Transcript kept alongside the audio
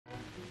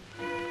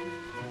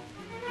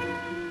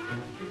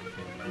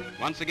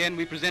Once again,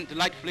 we present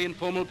delightfully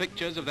informal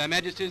pictures of their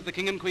Majesties the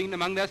King and Queen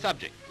among their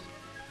subjects.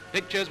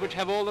 Pictures which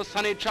have all the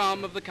sunny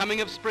charm of the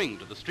coming of spring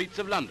to the streets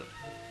of London.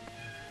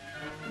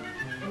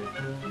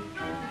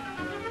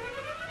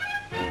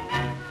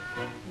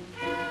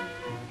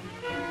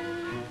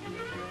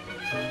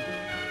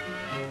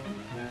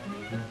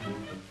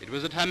 It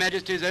was at Her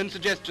Majesty's own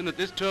suggestion that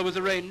this tour was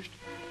arranged,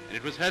 and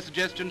it was her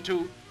suggestion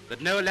too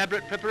that no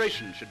elaborate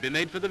preparations should be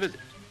made for the visit.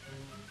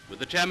 With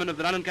the chairman of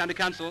the London County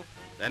Council,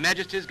 Their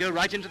Majesties go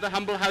right into the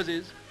humble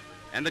houses,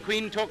 and the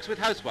Queen talks with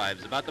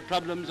housewives about the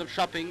problems of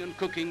shopping and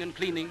cooking and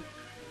cleaning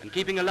and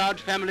keeping a large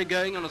family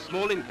going on a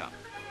small income.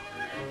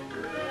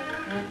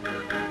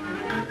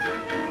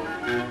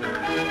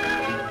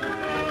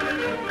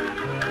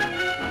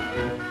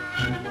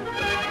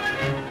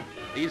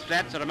 These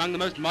flats are among the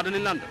most modern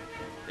in London.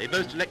 They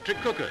boast electric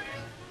cookers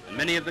and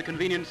many of the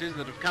conveniences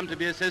that have come to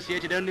be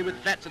associated only with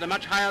flats at a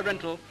much higher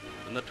rental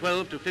than the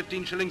 12 to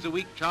 15 shillings a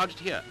week charged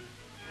here.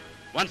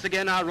 Once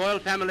again, our royal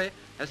family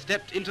has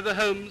stepped into the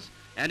homes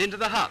and into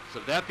the hearts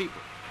of their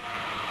people.